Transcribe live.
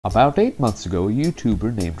About 8 months ago, a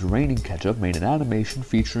YouTuber named Raining Ketchup made an animation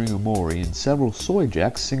featuring Omori and several soy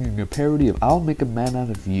jacks singing a parody of "I'll Make a Man Out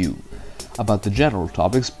of You," about the general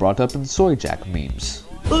topics brought up in soy jack memes.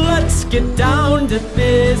 Let's get down to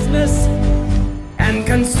business and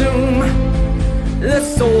consume the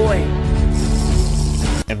soy.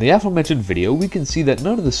 In the aforementioned video, we can see that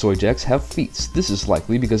none of the soy jacks have feet. This is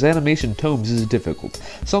likely because animation tomes is difficult.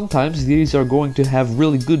 Sometimes these are going to have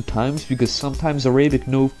really good times because sometimes Arabic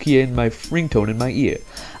Nokia in my ringtone in my ear.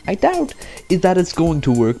 I doubt that it's going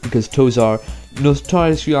to work because toes are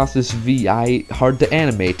notoriously hard to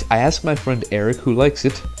animate. I asked my friend Eric, who likes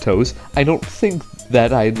it, toes. I don't think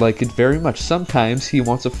that I'd like it very much. Sometimes he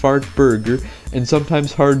wants a fart burger, and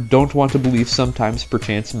sometimes hard don't want to believe sometimes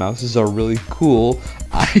perchance mouses are really cool.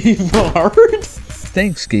 I'm hard.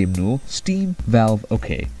 Thanks, Game Newell. Steam, valve,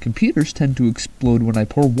 okay. Computers tend to explode when I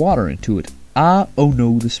pour water into it. Ah, oh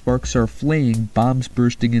no, the sparks are flaying, bombs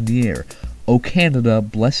bursting in the air. O Canada,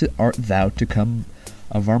 blessed art thou to come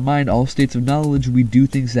of our mind all states of knowledge, we do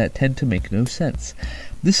things that tend to make no sense.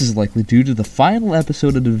 This is likely due to the final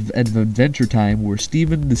episode of Adventure Time where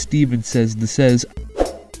Steven says.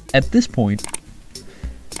 At this point,